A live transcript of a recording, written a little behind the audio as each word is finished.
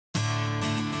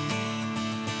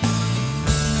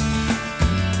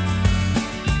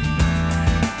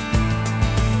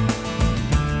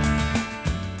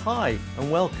Hi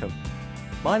and welcome.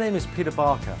 My name is Peter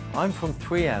Barker. I'm from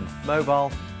 3M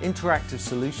Mobile Interactive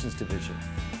Solutions Division.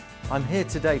 I'm here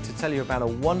today to tell you about a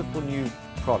wonderful new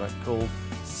product called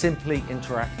Simply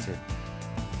Interactive.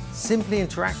 Simply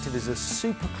Interactive is a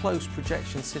super close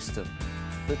projection system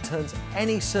that turns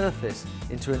any surface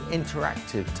into an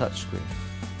interactive touchscreen.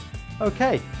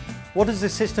 Okay, what does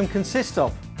this system consist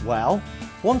of? Well,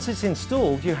 once it's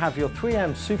installed, you have your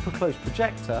 3M super close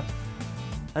projector,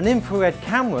 an infrared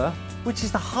camera, which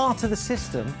is the heart of the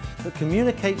system that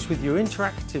communicates with your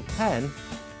interactive pen,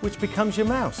 which becomes your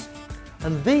mouse.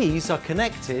 And these are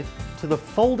connected to the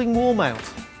folding wall mount,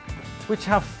 which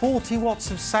have 40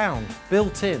 watts of sound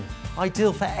built in,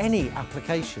 ideal for any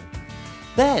application.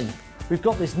 Then we've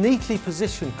got this neatly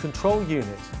positioned control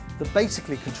unit that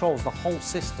basically controls the whole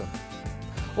system.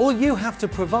 All you have to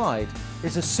provide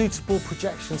is a suitable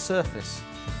projection surface.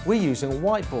 We're using a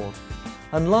whiteboard.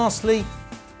 And lastly,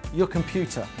 your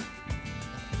computer.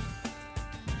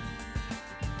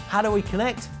 How do we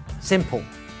connect? Simple.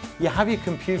 You have your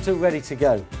computer ready to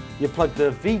go. You plug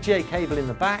the VGA cable in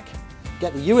the back,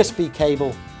 get the USB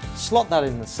cable, slot that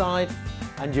in the side,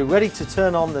 and you're ready to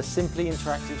turn on the Simply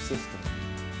Interactive system.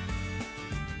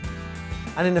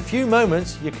 And in a few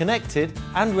moments, you're connected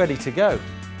and ready to go.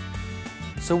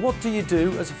 So what do you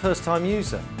do as a first-time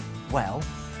user? Well,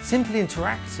 Simply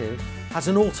Interactive has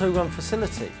an auto-run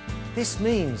facility. This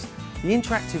means the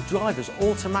interactive drivers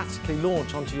automatically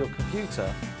launch onto your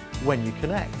computer when you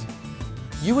connect.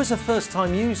 You as a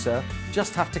first-time user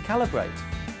just have to calibrate.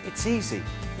 It's easy.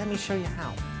 Let me show you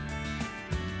how.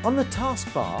 On the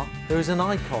taskbar, there is an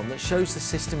icon that shows the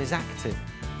system is active.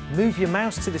 Move your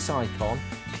mouse to this icon,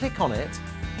 click on it,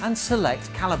 and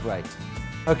select Calibrate.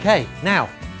 Okay, now,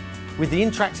 with the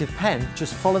interactive pen,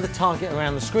 just follow the target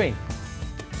around the screen.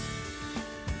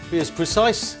 Be as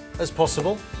precise as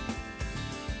possible.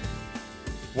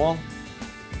 1,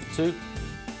 2,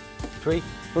 3.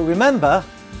 But remember,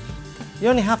 you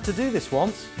only have to do this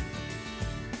once,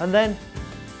 and then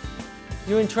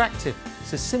you're interactive.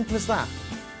 It's as simple as that.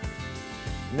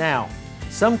 Now,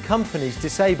 some companies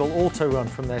disable auto-run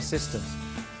from their systems.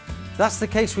 If that's the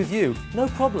case with you, no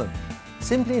problem.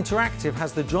 Simply Interactive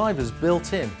has the drivers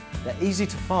built in. They're easy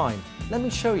to find. Let me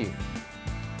show you.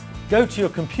 Go to your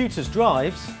computer's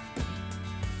drives.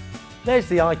 There's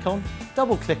the icon.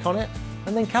 Double click on it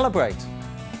and then calibrate.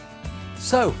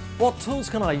 So, what tools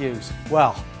can I use?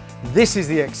 Well, this is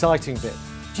the exciting bit.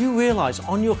 Do you realize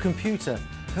on your computer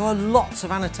there are lots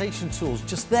of annotation tools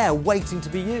just there waiting to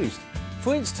be used?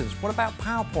 For instance, what about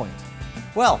PowerPoint?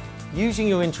 Well, using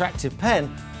your interactive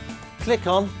pen, click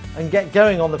on and get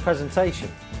going on the presentation.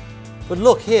 But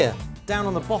look here, down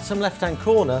on the bottom left-hand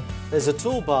corner, there's a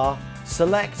toolbar,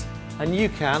 select, and you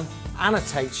can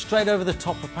annotate straight over the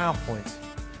top of PowerPoint.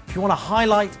 If you want to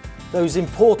highlight those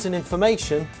important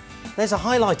information, there's a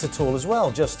highlighter tool as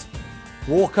well. Just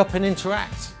walk up and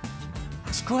interact.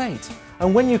 That's great.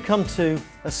 And when you come to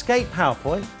escape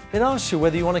PowerPoint, it asks you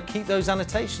whether you want to keep those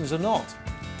annotations or not.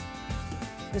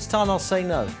 This time I'll say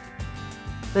no.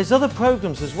 There's other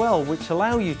programs as well which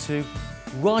allow you to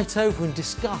write over and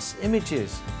discuss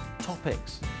images,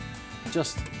 topics.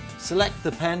 Just select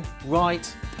the pen,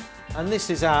 write, and this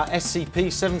is our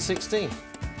SCP-716.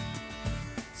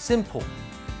 Simple.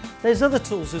 There's other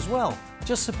tools as well.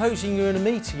 Just supposing you're in a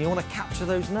meeting, you want to capture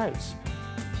those notes.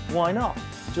 Why not?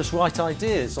 Just write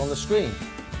ideas on the screen.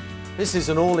 This is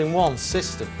an all-in-one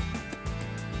system.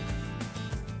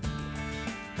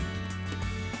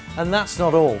 And that's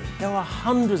not all. There are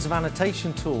hundreds of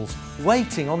annotation tools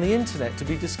waiting on the internet to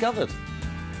be discovered.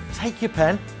 Take your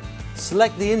pen,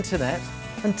 select the internet,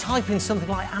 and type in something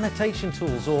like annotation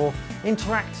tools or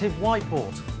interactive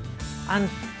whiteboard. And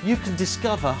you can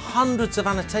discover hundreds of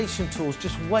annotation tools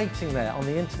just waiting there on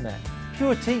the internet. If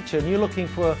you're a teacher and you're looking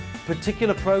for a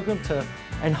particular program to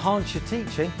enhance your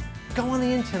teaching, go on the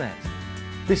internet.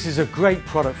 This is a great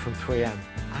product from 3M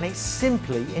and it's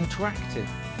simply interactive.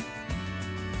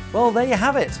 Well, there you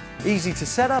have it. Easy to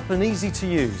set up and easy to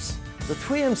use. The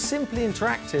 3M Simply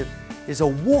Interactive is a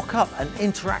walk up and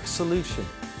interact solution,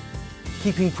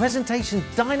 keeping presentation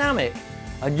dynamic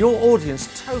and your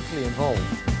audience totally involved.